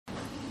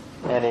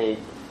any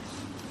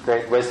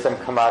great wisdom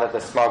come out of the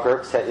small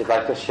groups that you'd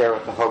like to share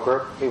with the whole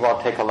group? We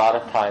won't take a lot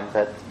of time,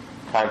 but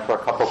time for a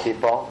couple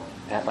people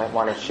that might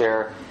want to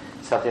share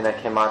something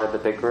that came out of the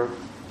big group.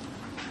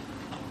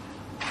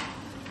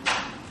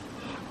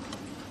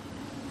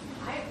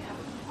 I have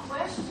a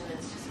question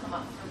that's just come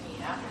up for me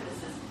after this.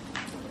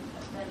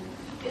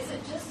 Is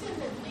it just in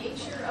the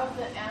nature of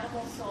the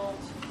animal soul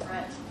to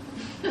fret?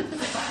 I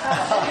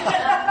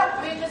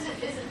mean, is it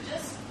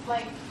just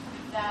like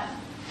that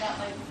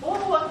like,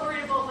 oh, I'm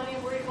worried about money,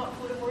 I'm worried about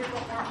food, I'm worried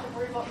about market, I'm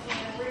worried about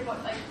pain, I'm worried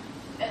about like,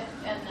 and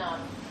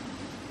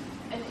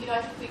you know,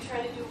 I think we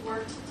try to do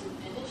work to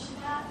diminish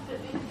that, but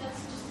maybe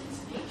that's just its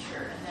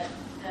nature, and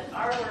that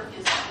our work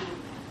is to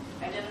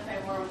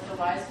identify more with the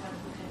wise one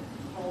who can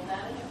hold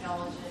that and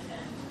acknowledge it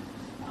and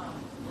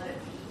let it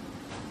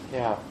be.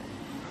 Yeah.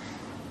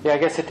 Yeah, I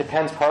guess it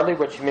depends partly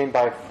what you mean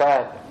by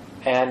fret.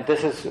 And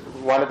this is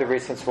one of the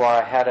reasons why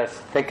I had us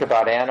think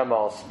about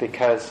animals,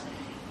 because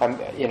I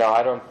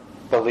don't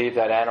believe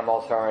that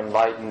animals are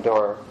enlightened,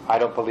 or I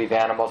don't believe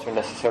animals are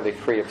necessarily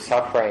free of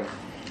suffering,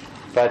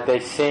 but they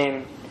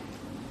seem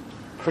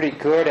pretty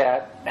good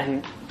at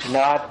and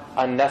not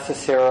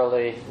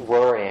unnecessarily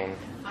worrying.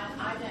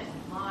 I meant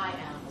my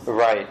animals.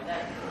 Right.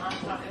 I'm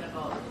talking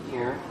about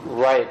here.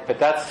 Right, but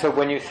that's, so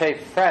when you say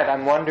fret,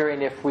 I'm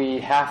wondering if we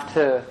have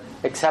to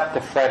accept the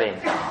fretting.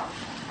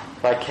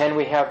 Like, can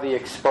we have the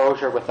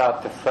exposure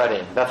without the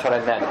fretting? That's what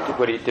I meant.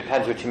 It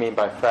depends what you mean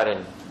by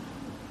fretting.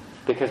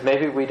 Because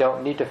maybe we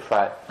don't need to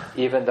fret,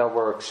 even though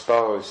we're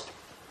exposed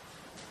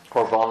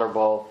or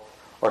vulnerable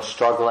or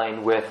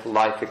struggling with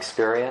life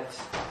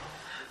experience.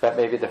 That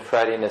maybe the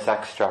fretting is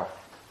extra.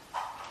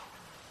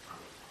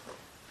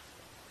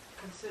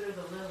 Consider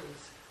the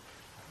lilies.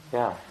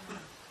 Yeah.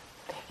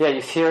 Yeah,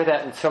 you hear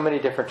that in so many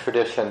different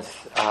traditions.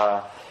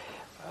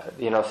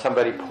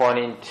 Somebody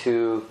pointing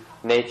to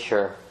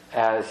nature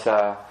as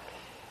a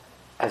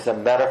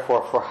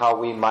metaphor for how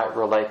we might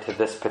relate to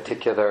this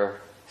particular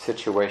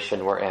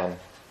situation we're in.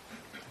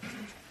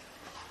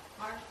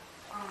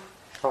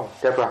 Mark,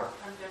 Deborah.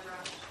 I'm Deborah.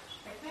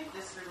 I think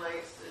this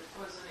relates. It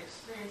was an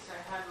experience I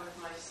had with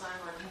my son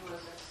when he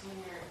was a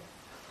senior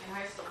in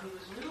high school. He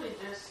was really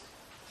just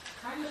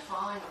kind of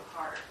falling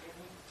apart, and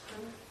he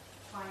couldn't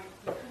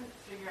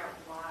figure out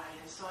why.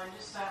 And so I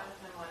just sat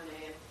with him one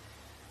day and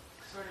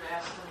sort of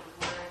asked him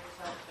where he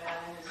felt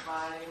bad in his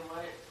body and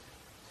what it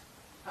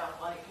felt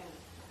like. And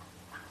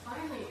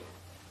finally,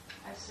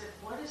 I said,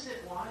 "What does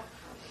it want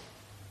from me?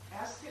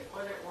 Ask it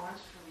what it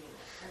wants from you."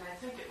 And I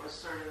think it was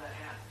sort of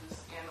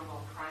this animal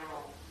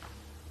primal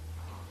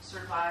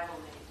survival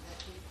need that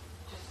he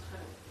just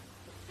couldn't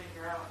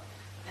figure out.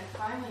 And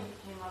finally he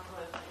came up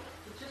with,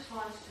 it just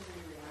wants to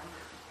be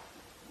remembered.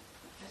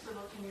 I said,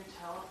 well, can you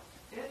tell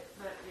it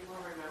that you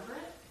will remember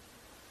it?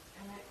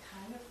 And it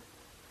kind of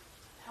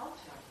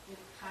helped him.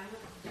 It kind of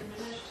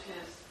diminished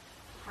his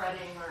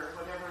fretting or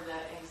whatever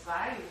that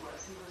anxiety was.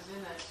 He was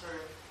in that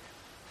sort of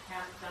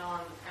half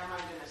down, am I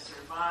going to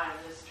survive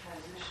this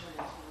transition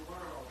into the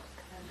world?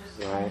 And just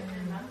Right.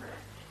 remember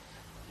it.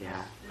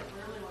 Yeah. It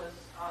really was,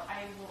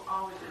 I will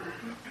always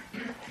remember.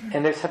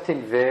 And there's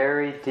something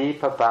very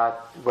deep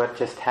about what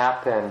just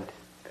happened,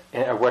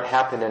 what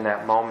happened in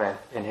that moment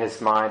in his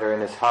mind or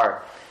in his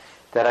heart,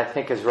 that I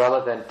think is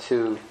relevant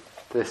to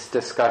this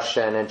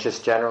discussion and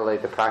just generally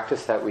the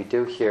practice that we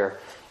do here.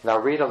 And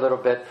I'll read a little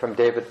bit from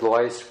David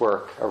Loy's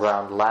work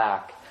around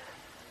lack.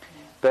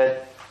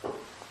 But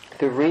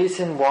the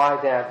reason why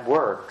that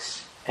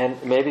works,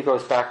 and maybe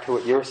goes back to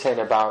what you were saying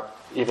about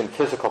even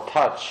physical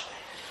touch,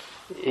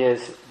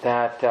 is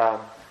that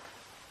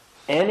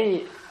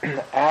any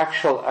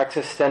actual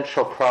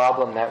existential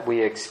problem that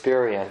we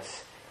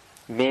experience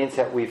means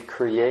that we've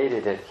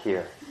created it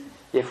here.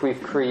 If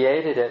we've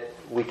created it,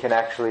 we can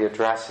actually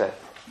address it.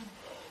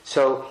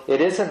 So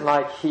it isn't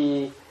like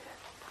he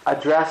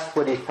addressed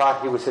what he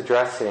thought he was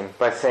addressing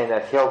by saying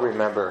that he'll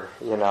remember,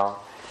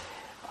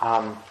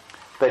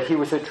 but he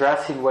was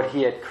addressing what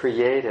he had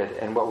created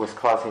and what was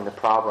causing the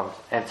problems.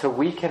 And so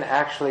we can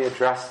actually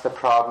address the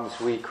problems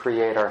we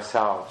create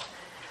ourselves.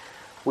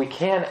 We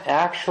can't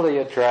actually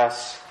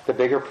address the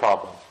bigger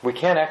problem. We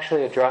can't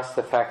actually address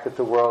the fact that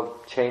the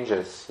world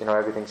changes,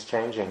 everything's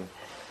changing.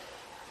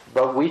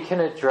 But we can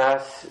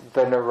address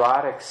the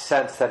neurotic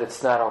sense that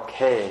it's not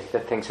okay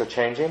that things are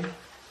changing.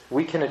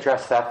 We can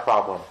address that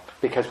problem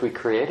because we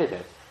created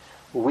it.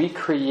 We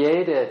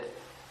created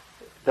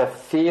the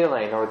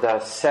feeling or the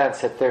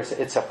sense that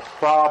it's a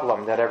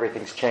problem that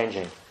everything's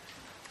changing.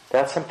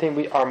 That's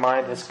something our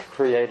mind has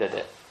created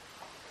it.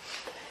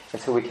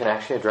 And so we can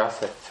actually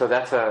address it. So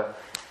that's a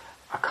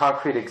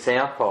concrete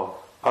example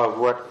of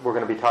what we're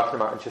going to be talking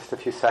about in just a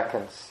few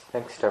seconds.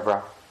 Thanks,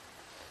 Deborah.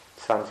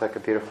 Sounds like a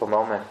beautiful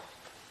moment.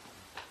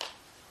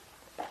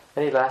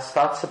 Any last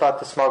thoughts about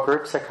the small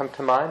groups that come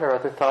to mind, or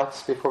other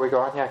thoughts before we go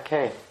on? Yeah,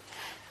 Kay.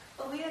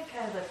 Well, we had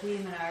kind of a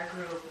theme in our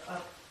group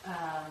of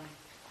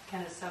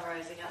kind of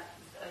summarizing up,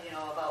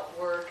 about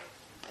work,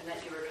 and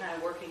that you were kind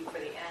of working for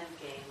the end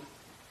game,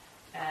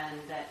 and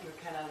that you're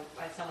kind of,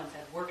 like someone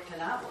said, work to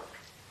not work.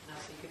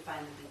 so you could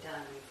finally be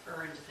done. You've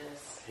earned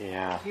this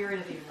Yeah.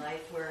 period of your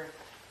life where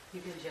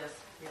you can just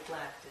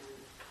reflect and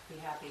be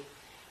happy.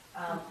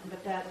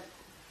 But that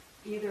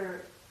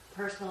either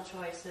personal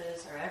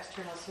choices or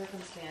external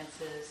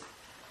circumstances,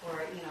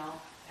 or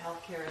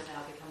healthcare has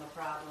now become a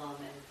problem,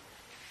 and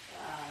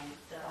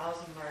the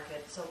housing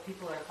market. So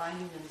people are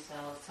finding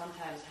themselves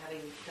sometimes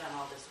having done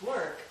all this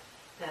work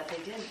that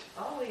they didn't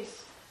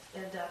always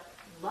end up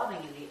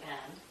loving in the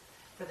end,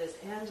 for this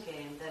end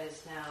game that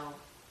is now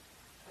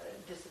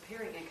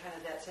disappearing, and kind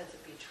of that sense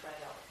of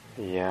betrayal.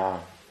 Yeah.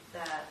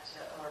 That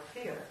or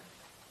fear,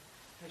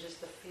 or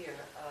just the fear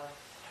of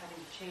having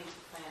to change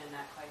the plan and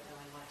not quite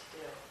knowing what to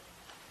do.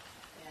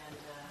 And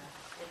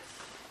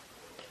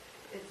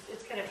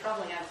it's kind of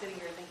troubling. I'm sitting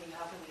here thinking,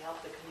 how can we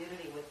help the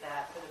community with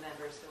that for the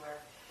members who are,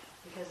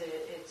 because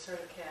it sort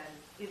of can,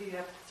 either you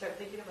have to start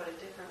thinking about it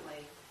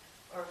differently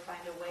or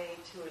find a way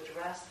to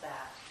address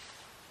that,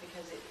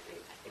 because it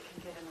can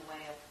get in the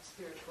way of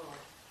spiritual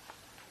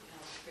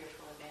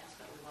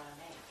advancement we want to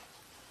make.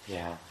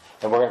 Yeah.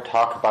 And we're going to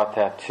talk about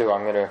that too.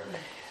 I'm going to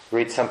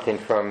read something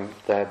from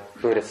the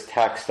Buddhist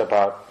text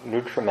about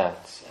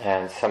nutriments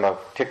and some of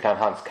Thich Nhat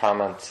Hanh's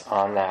comments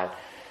on that.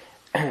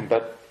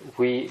 But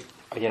we,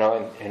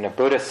 in a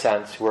Buddhist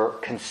sense, we're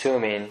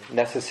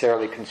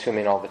necessarily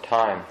consuming all the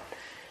time.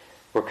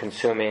 We're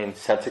consuming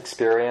sense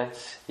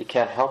experience. You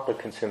can't help but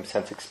consume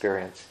sense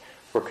experience.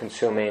 We're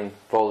consuming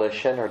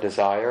volition or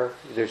desire.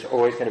 There's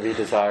always going to be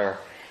desire.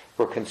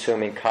 We're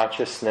consuming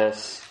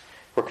consciousness.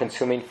 We're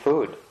consuming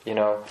food.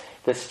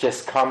 This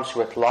just comes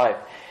with life.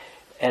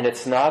 And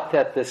it's not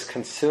that this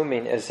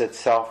consuming is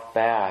itself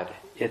bad.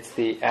 It's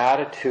the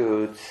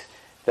attitudes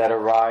that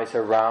arise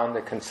around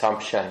the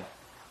consumption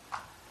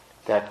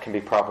that can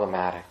be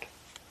problematic.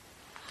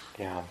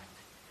 Yeah.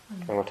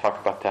 And we'll talk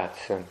about that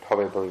soon,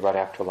 probably right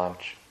after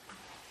lunch.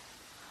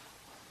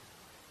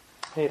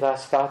 Any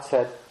last thoughts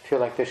that feel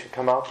like they should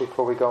come out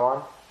before we go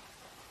on?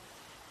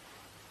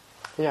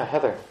 Yeah,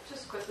 Heather.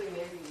 Just quickly,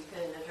 maybe you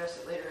can address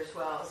it later as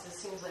well. It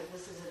seems like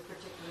this is a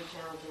particularly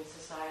challenging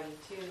society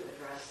to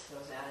address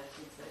those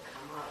attitudes that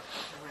come up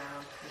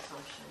around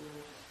consumption.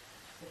 And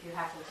if you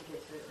happen to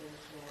get to it later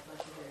today, I'd love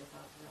to hear your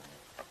thoughts about it.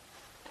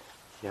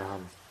 Yeah.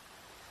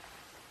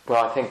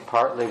 Well, I think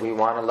partly we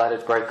want to let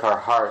it break our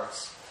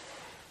hearts.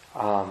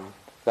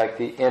 Like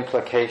the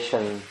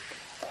implication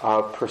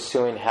of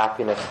pursuing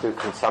happiness through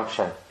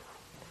consumption.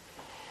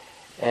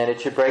 And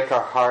it should break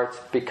our hearts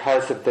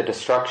because of the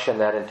destruction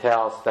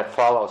that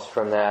follows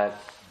from that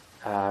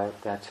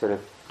sort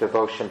of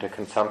devotion to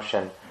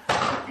consumption.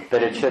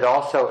 But it can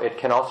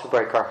also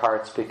break our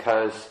hearts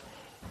because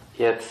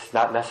it's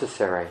not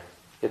necessary.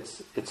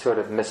 It's sort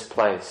of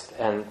misplaced.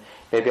 And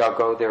maybe I'll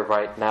go there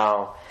right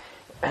now,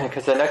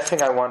 because the next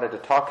thing I wanted to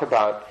talk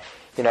about,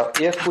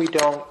 if we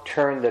don't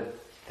turn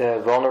the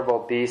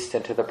vulnerable beast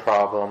into the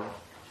problem,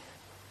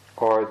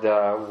 or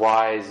the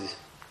wise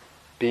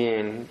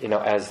being,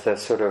 as the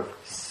sort of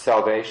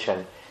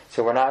salvation.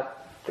 So we're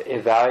not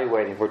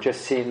evaluating, we're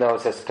just seeing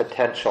those as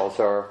potentials,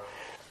 or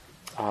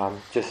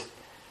just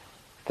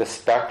the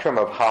spectrum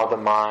of how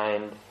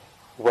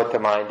what the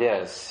mind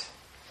is,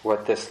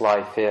 what this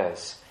life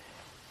is.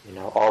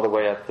 All the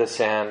way at this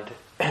end,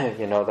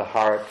 the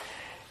heart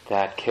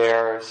that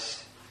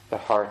cares, the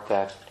heart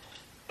that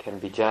can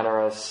be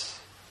generous,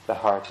 the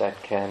heart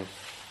that can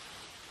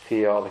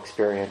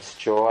experience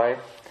joy.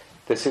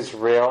 This is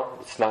real.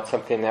 It's not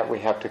something that we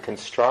have to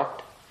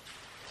construct.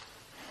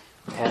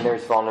 And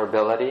there's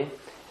vulnerability,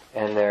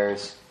 and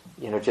there's,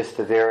 just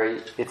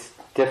it's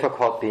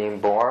difficult being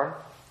born,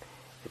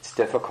 it's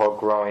difficult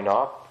growing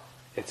up,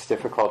 it's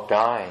difficult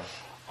dying.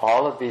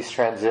 All of these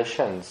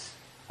transitions,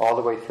 all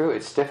the way through,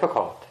 it's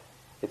difficult.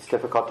 It's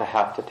difficult to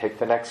have to take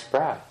the next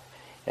breath,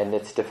 and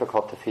it's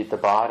difficult to feed the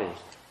body.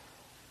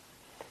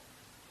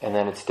 And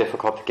then it's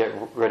difficult to get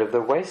rid of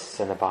the wastes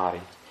in the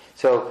body.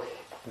 So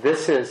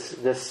this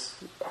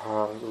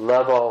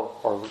level,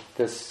 or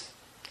this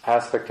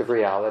aspect of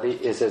reality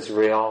is as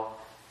real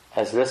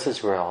as this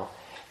is real.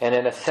 And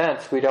in a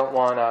sense, we don't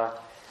want to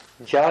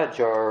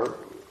judge or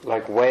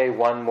weigh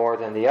one more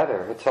than the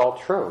other. It's all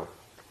true.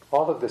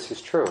 All of this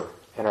is true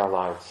in our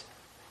lives.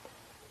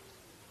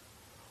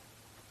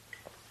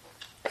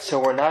 So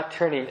we're not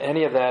turning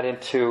any of that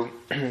into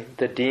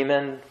the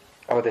demon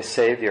or the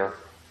savior.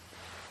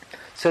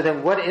 So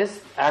then what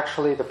is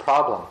actually the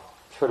problem?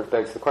 Sort of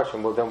begs the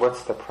question, well then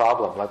what's the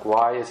problem?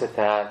 Why is it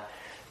that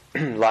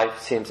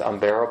life seems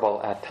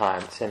unbearable at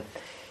times? And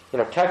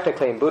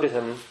technically in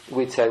Buddhism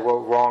we'd say, well,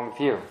 wrong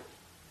view.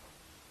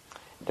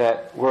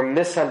 That we're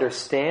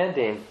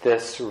misunderstanding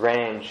this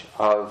range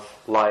of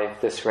life,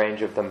 this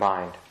range of the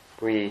mind.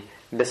 We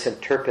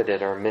misinterpret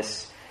it or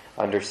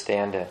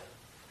misunderstand it.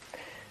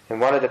 And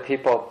one of the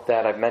people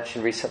that I've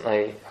mentioned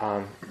recently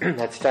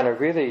that's done a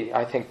really,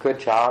 I think, good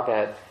job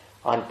at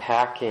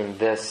unpacking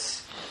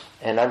this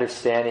and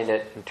understanding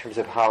it in terms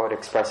of how it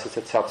expresses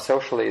itself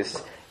socially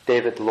is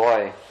David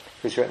Loy,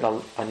 who's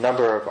written a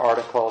number of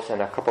articles and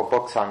a couple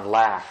books on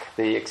lack,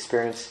 the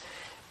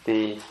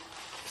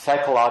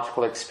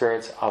psychological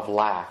experience of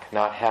lack,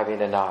 not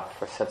having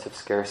enough, a sense of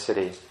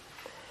scarcity.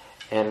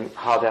 and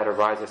how that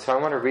arises. So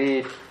I want to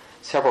read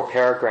several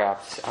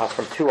paragraphs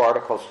from two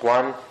articles.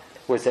 One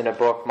was in a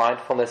book,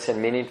 Mindfulness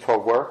and Meaningful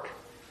Work,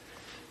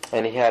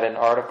 and he had an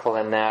article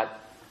in that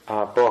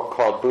book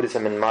called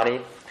Buddhism and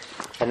Money.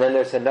 And then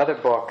there's another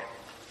book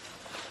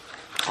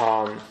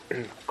called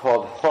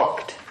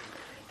Hooked. It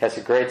has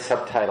a great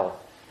subtitle,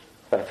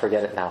 but I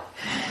forget it now.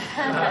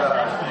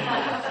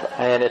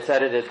 And it's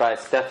edited by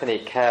Stephanie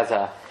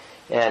Kaza,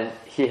 and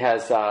he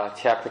has a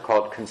chapter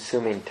called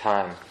Consuming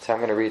Time. So I'm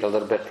going to read a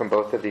little bit from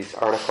both of these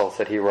articles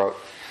that he wrote.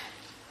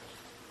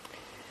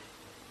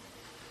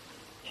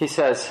 He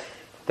says,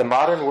 "The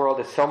modern world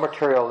is so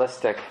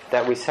materialistic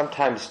that we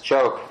sometimes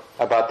joke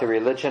about the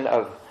religion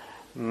of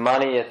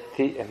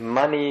money-theism.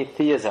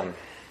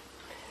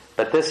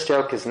 But this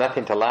joke is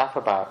nothing to laugh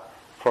about.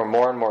 For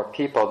more and more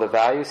people, the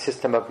value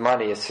system of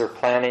money is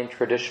supplanting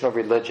traditional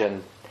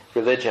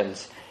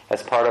religions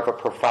as part of a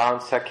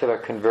profound secular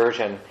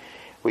conversion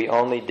we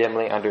only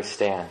dimly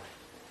understand."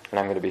 And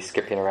I'm going to be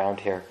skipping around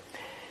here.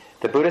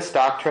 "The Buddhist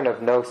doctrine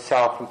of no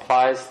self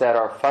implies that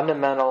our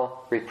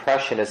fundamental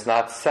repression is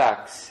not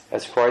sex,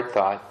 as Freud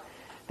thought,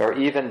 nor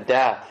even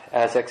death,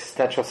 as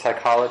existential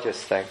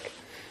psychologists think,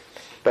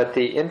 but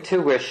the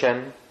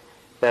intuition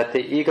that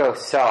the ego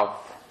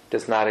self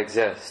does not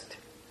exist,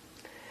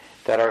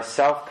 that our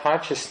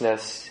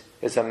self-consciousness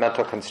is a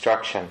mental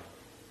construction.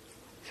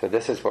 So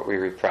this is what we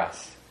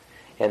repress.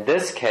 In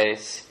this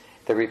case,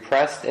 the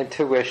repressed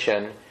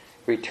intuition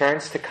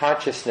returns to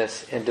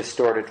consciousness in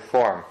distorted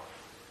form.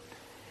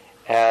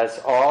 As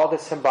all the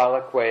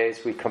symbolic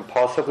ways we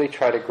compulsively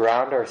try to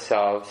ground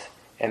ourselves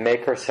and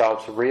make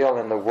ourselves real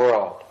in the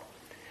world,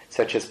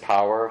 such as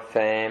power,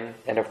 fame,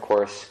 and of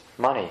course,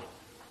 money.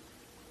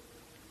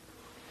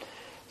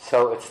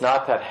 So it's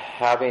not that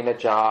having a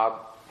job,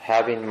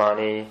 having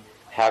money,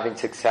 having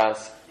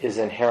success is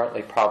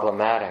inherently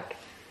problematic.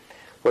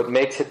 What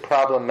makes it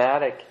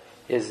problematic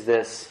is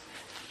this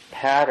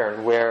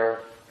pattern where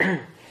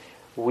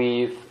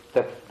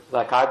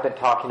like I've been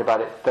talking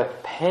about it, the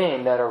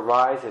pain that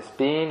arises.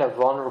 Being a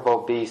vulnerable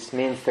beast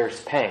means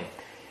there's pain.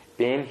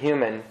 Being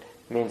human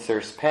means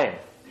there's pain.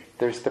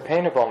 There's the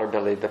pain of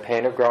vulnerability, the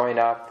pain of growing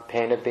up, the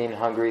pain of being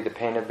hungry, the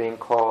pain of being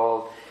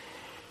cold,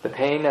 the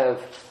pain of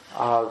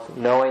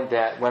knowing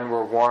that when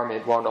we're warm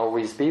it won't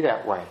always be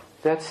that way.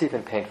 That's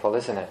even painful,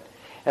 isn't it?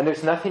 And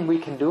there's nothing we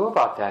can do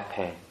about that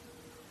pain.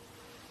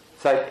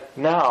 It's like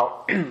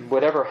now,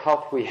 whatever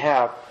health we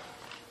have,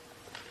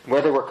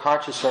 whether we're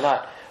conscious or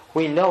not,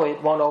 we know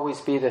it won't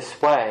always be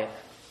this way,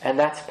 and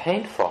that's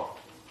painful.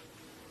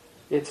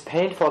 It's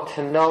painful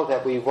to know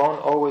that we won't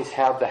always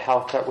have the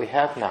health that we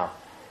have now.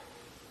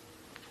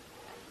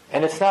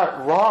 And it's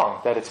not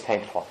wrong that it's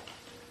painful.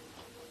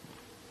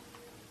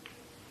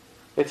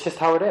 It's just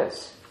how it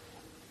is.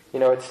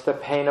 It's the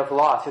pain of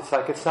loss. It's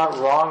like it's not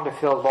wrong to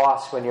feel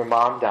loss when your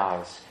mom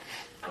dies,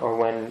 or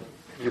when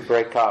you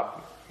break up,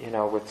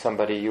 with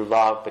somebody you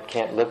love but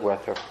can't live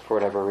with, or for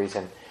whatever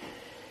reason.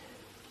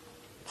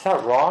 It's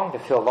not wrong to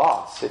feel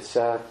loss. It's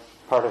a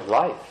part of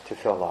life to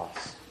feel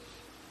loss.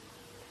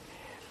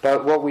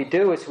 But what we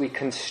do is we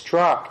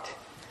construct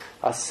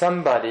a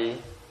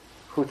somebody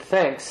who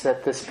thinks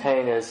that this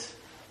pain is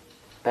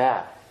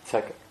bad. It's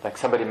like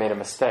somebody made a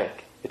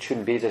mistake. It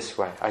shouldn't be this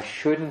way. I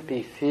shouldn't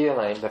be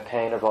feeling the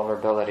pain of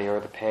vulnerability or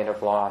the pain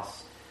of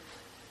loss.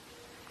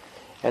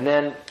 And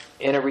then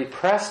in a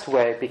repressed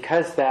way,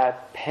 because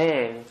that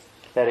pain,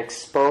 that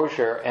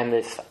exposure, and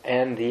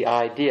the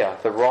idea,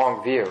 the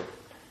wrong view,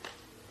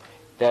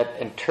 that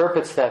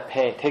interprets that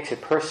pain, takes it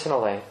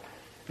personally,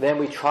 then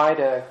we try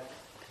to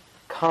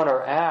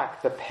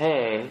counteract the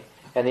pain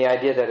and the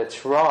idea that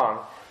it's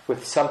wrong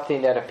with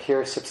something that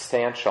appears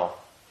substantial.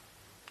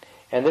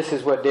 And this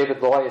is what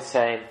David Loy is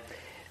saying.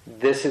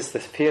 This is the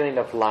feeling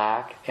of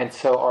lack, and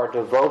so our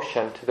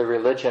devotion to the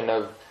religion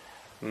of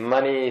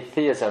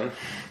money-theism,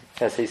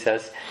 as he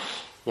says,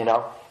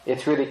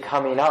 it's really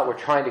coming out. We're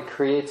trying to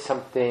create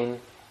something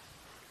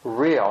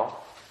real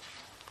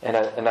in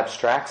an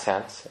abstract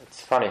sense.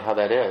 It's funny how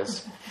that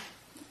is.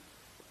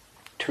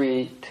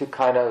 To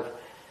kind of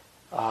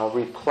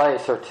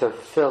replace or to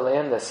fill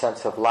in the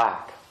sense of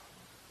lack.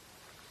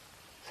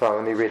 So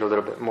let me read a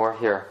little bit more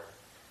here.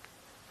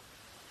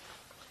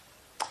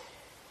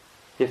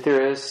 If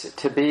there is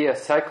to be a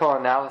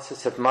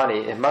psychoanalysis of money,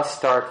 it must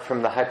start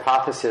from the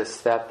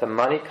hypothesis that the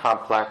money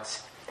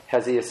complex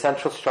has the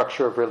essential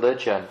structure of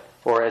religion,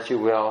 or as you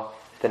will,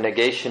 the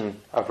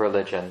negation of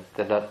religion,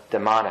 the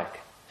demonic.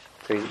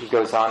 So he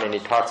goes on and he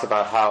talks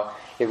about how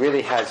it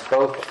really has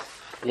both,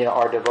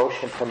 our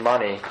devotion to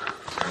money,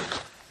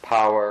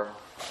 power,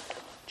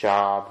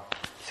 job,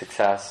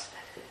 success.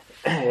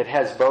 It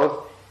has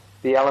both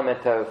the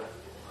element of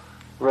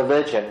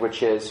religion,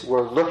 which is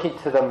we're looking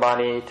to the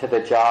money, to the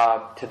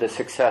job, to the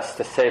success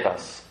to save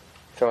us.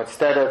 So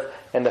instead of,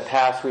 in the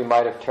past, we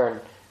might have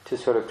turned to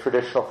sort of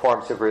traditional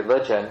forms of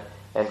religion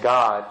and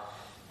God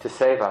to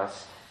save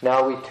us,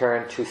 now we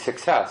turn to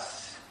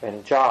success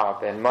and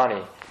job and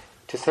money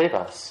to save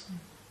us.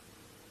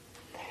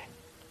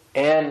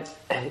 And,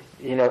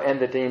 and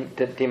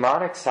the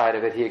demonic side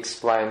of it, he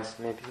explains,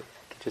 maybe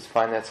I could just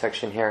find that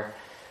section here,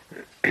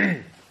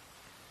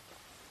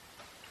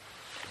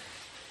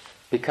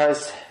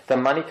 Because the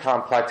money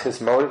complex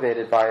is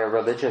motivated by a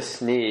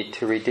religious need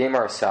to redeem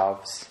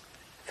ourselves,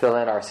 fill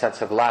in our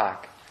sense of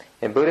lack.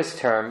 In Buddhist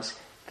terms,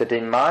 the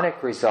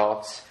demonic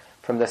results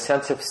from the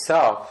sense of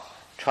self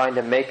trying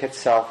to make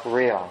itself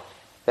real,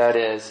 that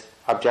is,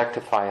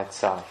 objectify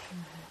itself,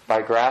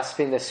 by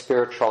grasping the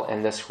spiritual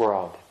in this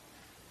world.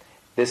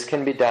 This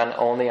can be done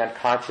only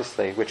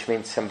unconsciously, which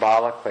means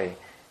symbolically,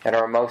 and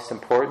our most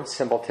important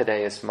symbol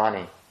today is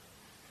money.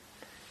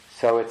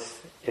 So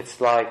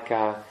it's like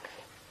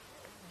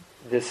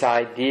this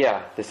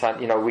idea,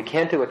 we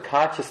can't do it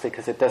consciously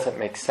because it doesn't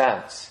make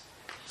sense.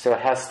 So it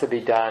has to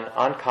be done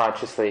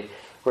unconsciously,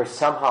 where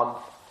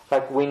somehow,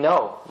 like we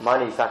know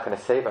money's not going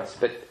to save us,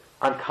 but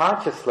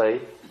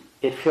unconsciously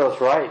it feels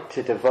right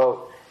to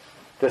devote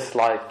this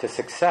life to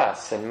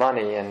success and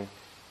money and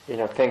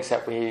things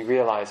that we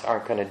realize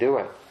aren't going to do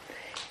it.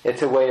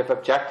 It's a way of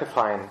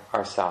objectifying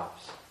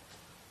ourselves.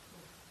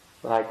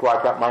 Like, well,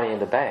 I've got money in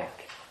the bank,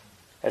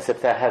 as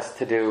if that has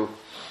to do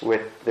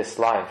with this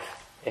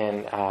life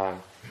in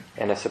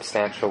a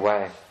substantial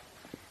way.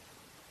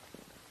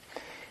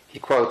 He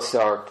quotes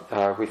or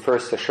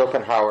refers to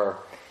Schopenhauer,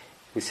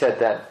 who said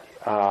that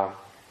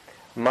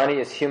money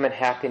is human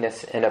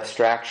happiness in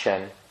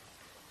abstraction,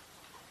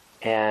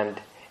 and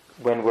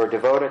when we're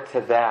devoted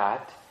to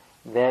that,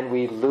 then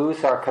we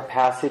lose our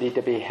capacity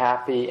to be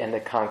happy in the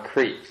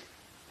concrete,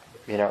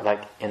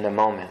 like in the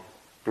moment,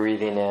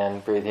 breathing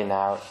in, breathing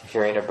out,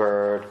 hearing a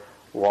bird,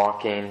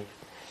 walking.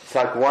 It's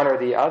like one or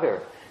the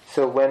other.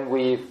 So when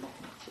we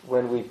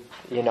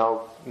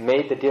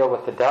made the deal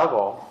with the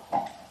devil,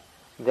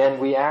 then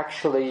we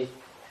actually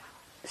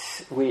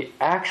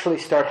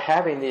start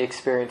having the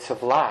experience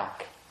of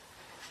lack,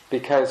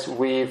 because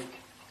we're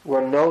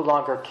no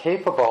longer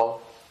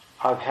capable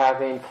of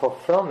having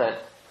fulfillment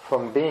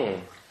from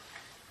being,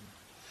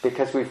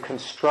 because we've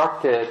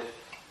constructed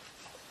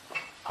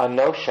a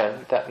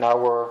notion that now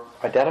we're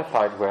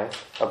identified with,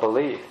 a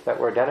belief that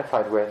we're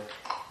identified with,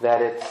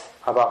 that it's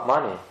about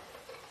money.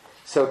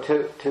 So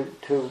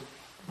to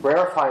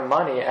verify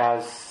money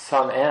as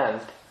some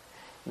end,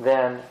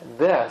 then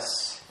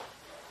this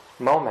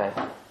moment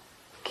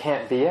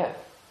can't be it.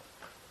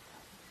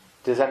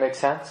 Does that make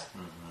sense?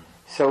 Mm-hmm.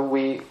 So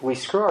we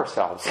screw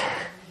ourselves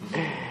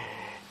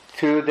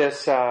through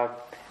this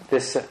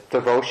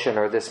devotion,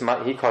 or this,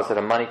 he calls it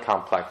a money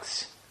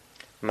complex,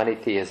 money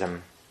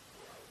theism.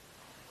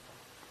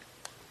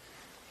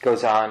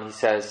 Goes on, he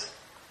says,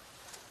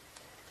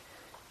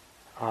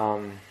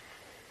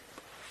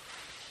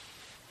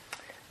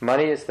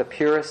 money is the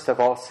purest of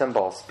all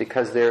symbols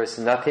because there is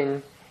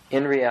nothing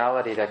in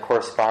reality that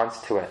corresponds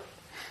to it.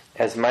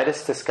 As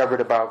Midas discovered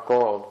about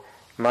gold,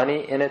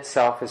 money in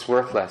itself is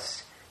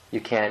worthless.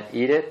 You can't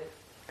eat it,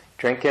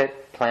 drink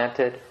it, plant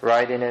it,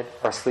 ride in it,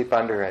 or sleep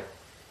under it.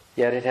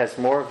 Yet it has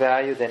more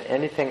value than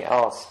anything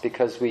else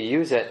because we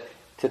use it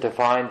to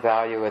define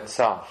value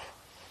itself.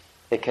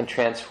 It can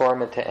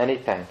transform into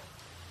anything.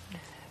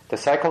 The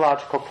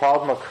psychological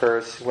problem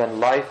occurs when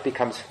life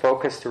becomes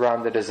focused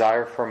around the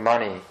desire for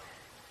money,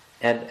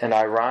 and an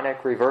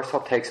ironic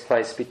reversal takes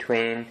place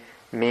between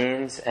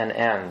means and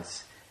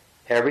ends.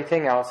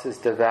 Everything else is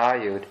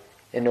devalued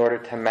in order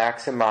to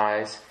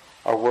maximize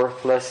a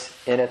worthless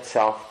in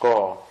itself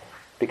goal,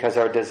 because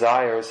our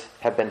desires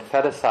have been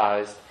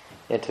fetishized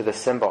into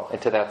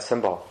that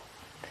symbol.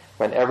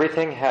 When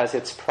everything has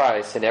its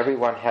price and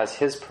everyone has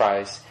his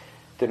price,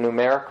 the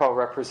numerical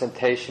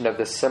representation of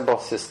the symbol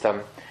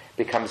system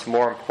becomes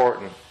more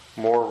important,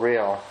 more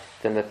real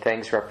than the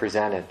things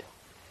represented.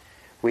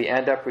 We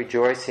end up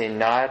rejoicing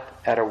not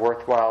at a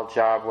worthwhile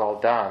job well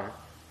done,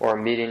 or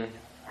meeting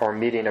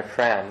a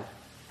friend,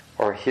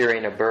 or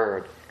hearing a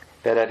bird,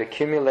 but at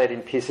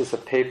accumulating pieces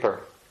of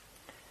paper.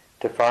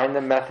 To find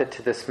the method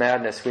to this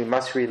madness, we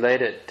must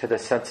relate it to the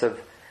sense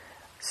of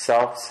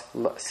self's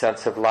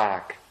sense of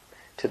lack,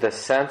 to the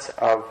sense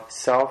of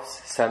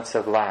self's sense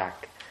of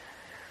lack,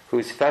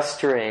 whose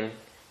festering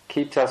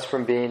keeps us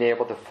from being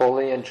able to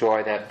fully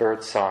enjoy that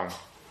bird song,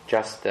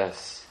 just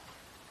this.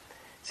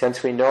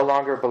 Since we no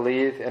longer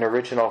believe in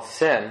original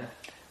sin,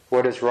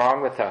 what is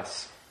wrong with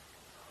us?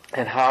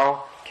 And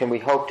how can we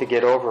hope to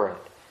get over it?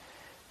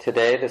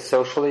 Today, the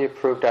socially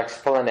approved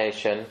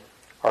explanation,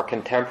 our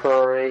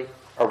contemporary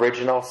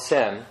original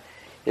sin,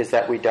 is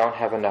that we don't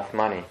have enough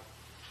money.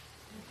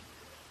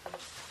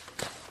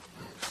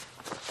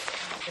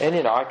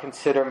 And I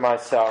consider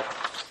myself,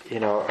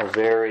 a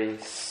very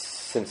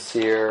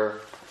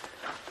sincere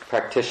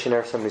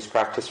practitioner, someone who's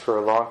practiced for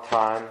a long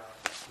time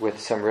with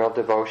some real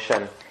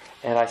devotion.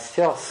 And I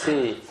still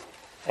see,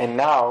 and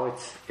now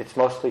it's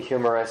mostly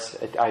humorous,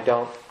 I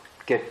don't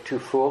get too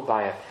fooled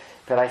by it,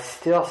 but I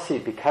still see,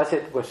 because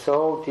it was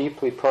so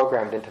deeply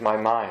programmed into my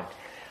mind,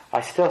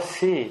 I still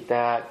see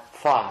that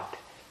thought,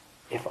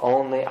 if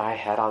only I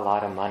had a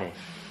lot of money,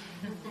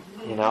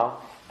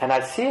 and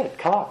I see it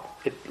come up.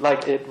 It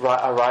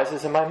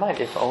arises in my mind,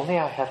 if only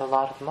I had a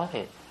lot of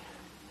money.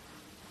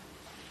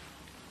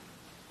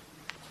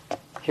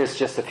 Here's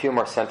just a few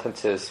more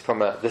sentences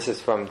this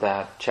is from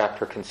that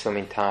chapter,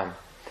 Consuming Time.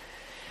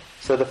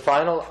 So the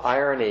final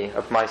irony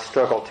of my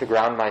struggle to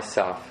ground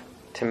myself,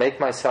 to make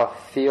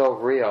myself feel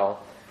real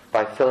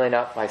by filling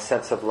up my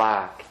sense of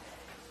lack,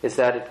 is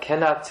that it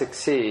cannot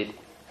succeed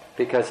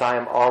because I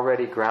am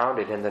already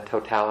grounded in the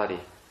totality.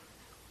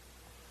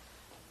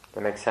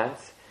 That makes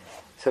sense?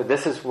 So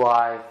this is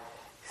why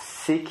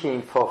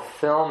seeking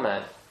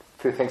fulfillment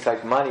through things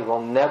like money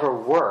will never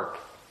work,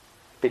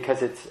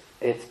 because it's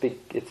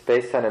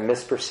based on a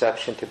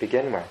misperception to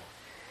begin with.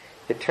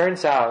 It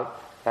turns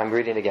out, I'm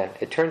reading again,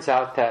 it turns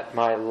out that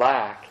my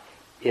lack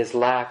is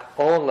lack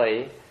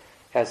only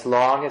as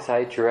long as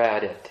I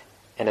dread it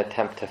and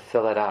attempt to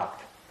fill it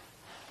up.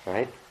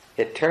 Right?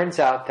 It turns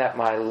out that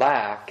my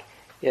lack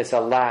is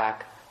a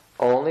lack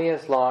only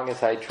as long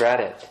as I dread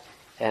it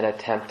and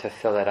attempt to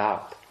fill it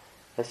up.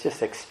 Let's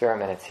just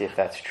experiment and see if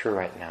that's true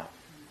right now.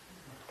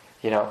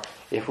 You know,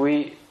 if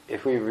we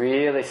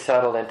really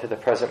settle into the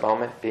present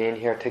moment, being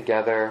here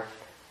together,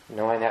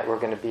 knowing that we're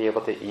going to be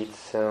able to eat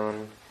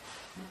soon,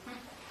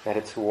 that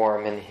it's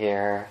warm in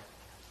here,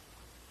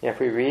 if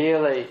we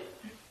really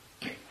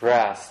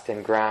rest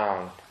and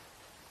ground,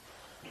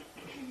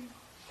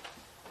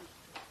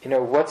 you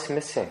know, what's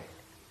missing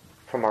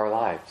from our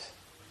lives?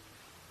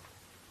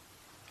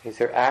 Is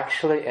there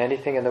actually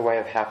anything in the way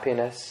of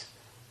happiness?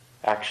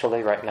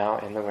 Actually, right now,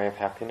 in the way of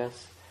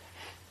happiness?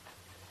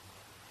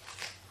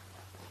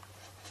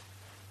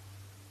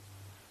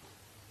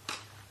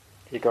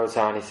 He goes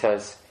on, he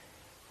says,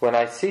 when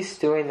I cease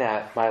doing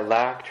that, my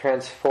lack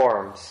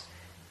transforms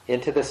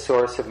into the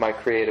source of my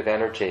creative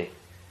energy,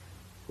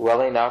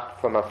 welling up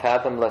from a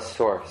fathomless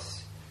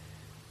source.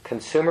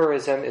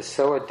 Consumerism is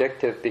so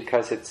addictive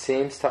because it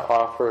seems to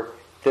offer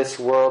this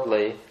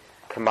worldly,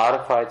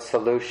 commodified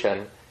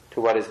solution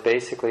to what is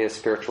basically a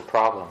spiritual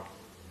problem.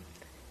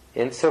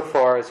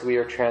 Insofar as we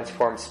are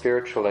transformed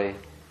spiritually,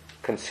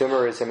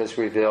 consumerism is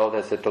revealed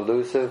as a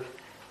delusive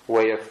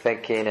way of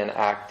thinking and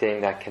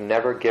acting that can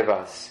never give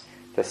us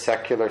the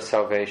secular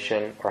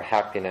salvation or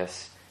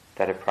happiness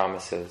that it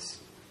promises.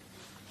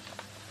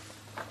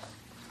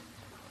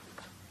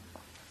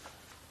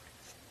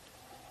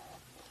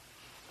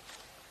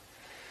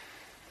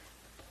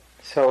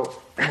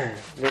 So,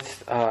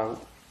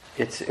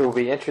 it will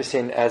be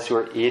interesting as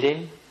we're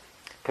eating,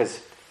 because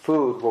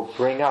food will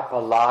bring up a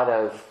lot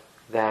of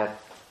that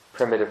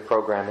primitive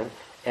programming,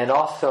 and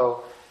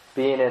also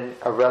being in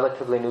a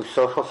relatively new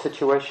social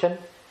situation.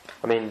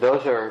 I mean,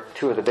 those are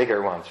two of the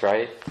bigger ones,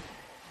 right?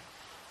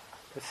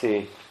 Let's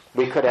see.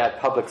 We could add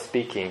public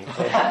speaking.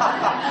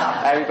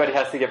 Everybody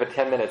has to give a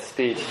 10-minute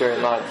speech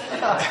during lunch,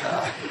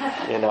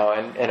 you know,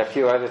 and a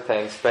few other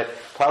things. But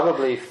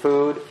probably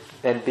food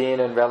and being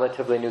in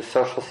relatively new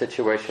social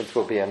situations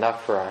will be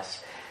enough for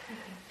us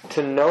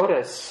to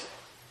notice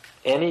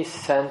any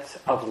sense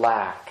of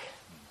lack.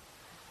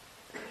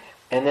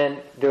 And then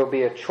there will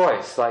be a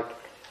choice, like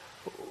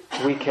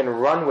we can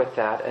run with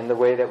that in the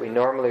way that we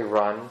normally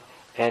run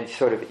and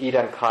sort of eat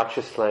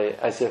unconsciously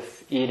as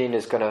if eating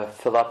is going to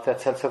fill up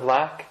that sense of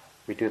lack.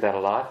 We do that a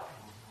lot.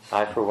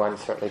 I, for one,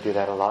 certainly do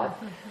that a lot.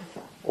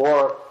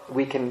 Or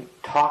we can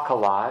talk a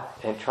lot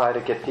and try to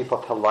get people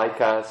to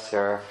like us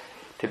or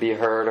to be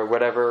heard or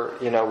whatever,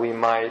 you know, we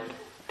might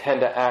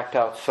tend to act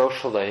out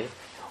socially,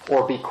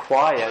 or be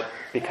quiet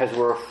because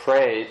we're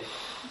afraid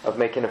of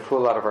making a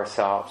fool out of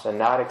ourselves and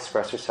not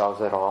express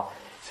ourselves at all.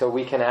 So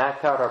we can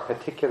act out our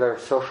particular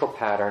social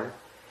pattern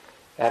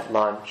at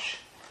lunch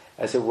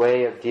as a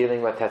way of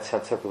dealing with that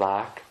sense of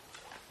lack.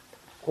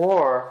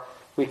 Or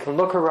we can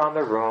look around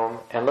the room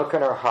and look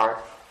in our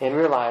heart and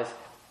realize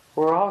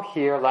we're all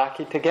here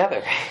lacking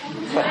together.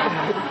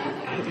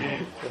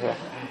 Yeah.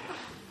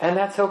 And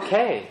that's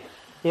okay.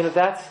 You know,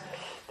 that's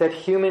that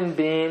human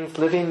beings,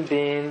 living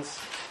beings,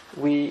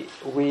 we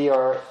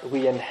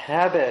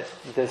inhabit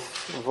this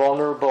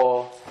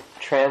vulnerable,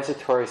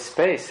 transitory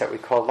space that we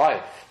call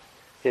life.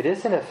 It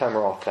is an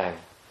ephemeral thing.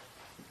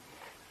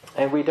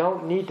 And we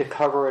don't need to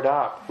cover it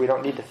up. We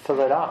don't need to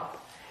fill it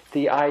up.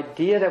 The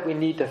idea that we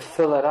need to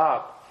fill it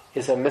up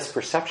is a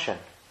misperception.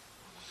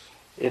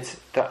 It's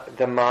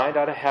the mind,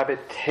 out of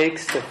habit,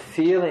 takes the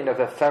feeling of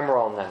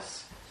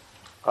ephemeralness,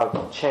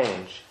 of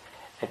change,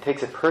 and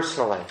takes it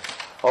personally.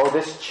 Oh,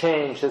 this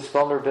change, this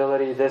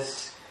vulnerability,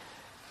 this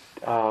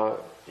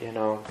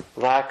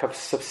lack of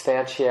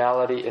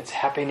substantiality, it's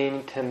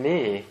happening to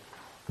me,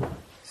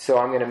 so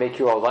I'm going to make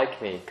you all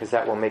like me, because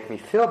that will make me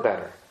feel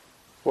better.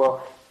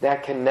 Well,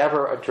 that can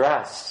never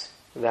address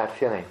that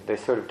feeling. They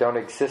sort of don't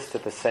exist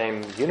at the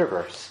same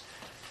universe.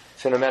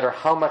 So no matter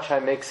how much I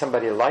make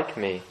somebody like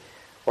me,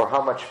 or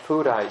how much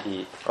food I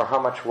eat, or how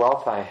much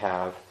wealth I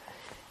have,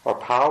 or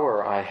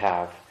power I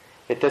have,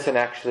 it doesn't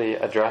actually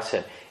address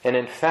it. And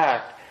in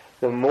fact,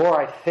 the more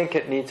I think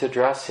it needs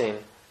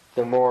addressing,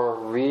 the more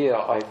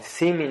real,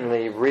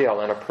 seemingly real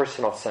in a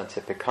personal sense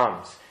it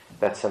becomes,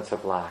 that sense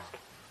of lack.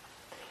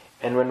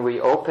 And when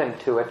we open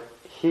to it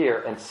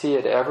here and see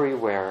it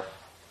everywhere,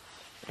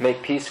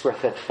 make peace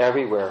with it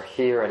everywhere,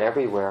 here and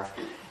everywhere,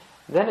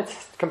 then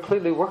it's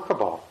completely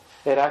workable.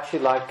 It actually,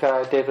 like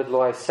David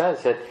Loy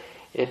says,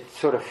 it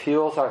sort of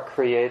fuels our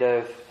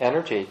creative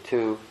energy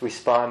to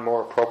respond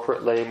more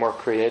appropriately, more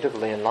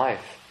creatively in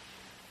life.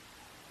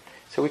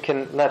 So we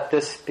can let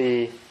this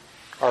be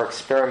our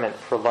experiment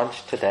for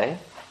lunch today.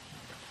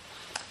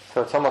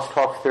 So it's almost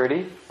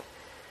 12:30.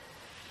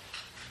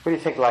 What do you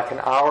think, like an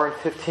hour and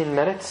 15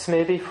 minutes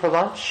maybe for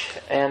lunch?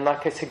 And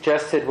like I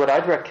suggested, what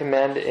I'd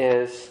recommend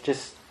is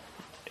just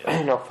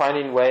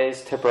finding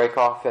ways to break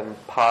off in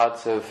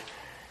pods of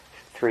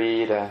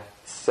 3 to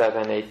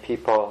 7, 8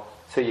 people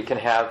so you can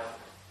have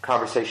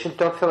conversation.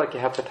 Don't feel like you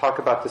have to talk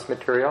about this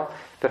material,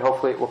 but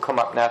hopefully it will come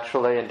up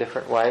naturally in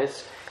different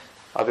ways.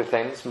 Other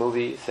things,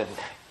 movies and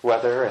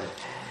weather and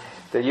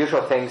the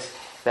usual things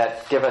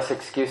that give us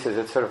excuses.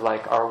 It's sort of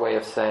like our way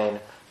of saying,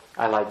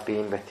 I like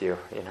being with you.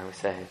 We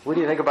say, what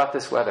do you think about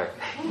this weather?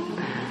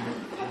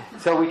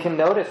 So we can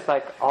notice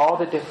like all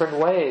the different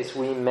ways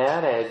we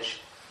manage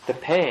the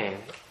pain,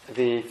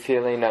 the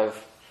feeling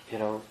of,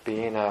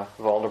 being a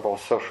vulnerable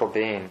social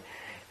being.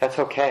 That's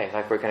okay.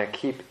 Like we're going to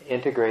keep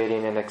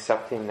integrating and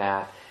accepting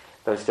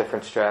those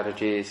different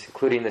strategies,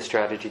 including the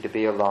strategy to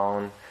be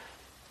alone,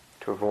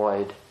 to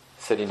avoid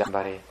sitting down with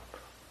somebody.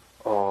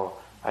 Oh,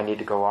 I need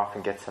to go off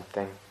and get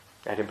something.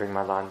 I didn't bring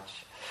my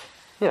lunch.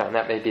 And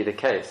that may be the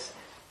case.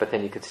 But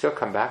then you could still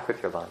come back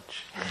with your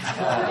lunch.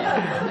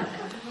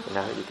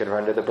 You could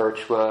run to the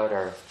Birchwood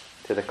or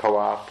to the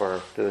co-op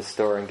or to the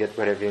store and get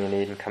whatever you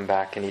need and come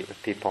back and eat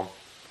with people.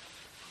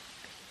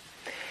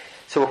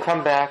 So we'll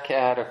come back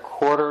at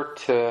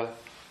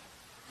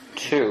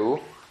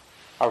 1:45.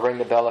 I'll ring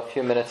the bell a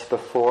few minutes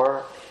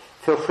before.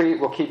 Feel free,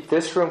 we'll keep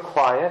this room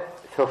quiet.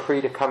 Feel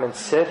free to come and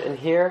sit in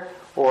here.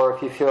 Or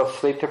if you feel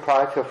sleep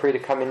deprived, feel free to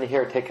come in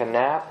here and take a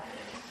nap.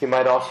 You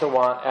might also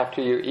want,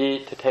 after you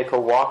eat, to take a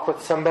walk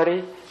with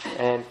somebody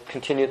and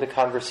continue the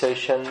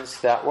conversations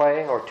that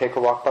way, or take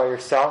a walk by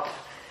yourself.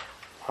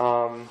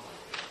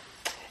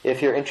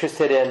 If you're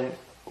interested in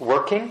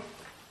working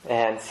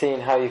and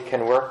seeing how you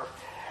can work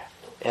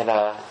in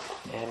a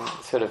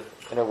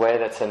way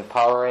that's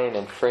empowering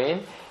and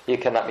freeing, you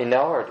can let me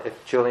know, or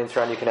if Julian's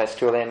around, you can ask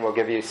Julian. We'll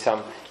give you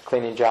some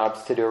cleaning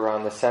jobs to do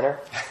around the center.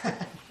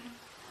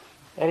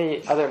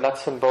 Any other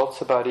nuts and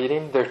bolts about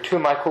eating? There are 2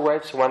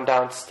 microwaves, one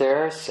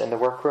downstairs in the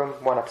workroom,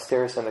 one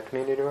upstairs in the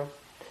community room.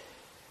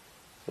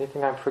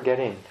 Anything I'm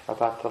forgetting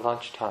about the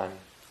lunchtime?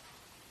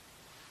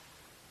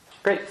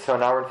 Great, so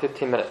an hour and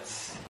 15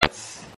 minutes.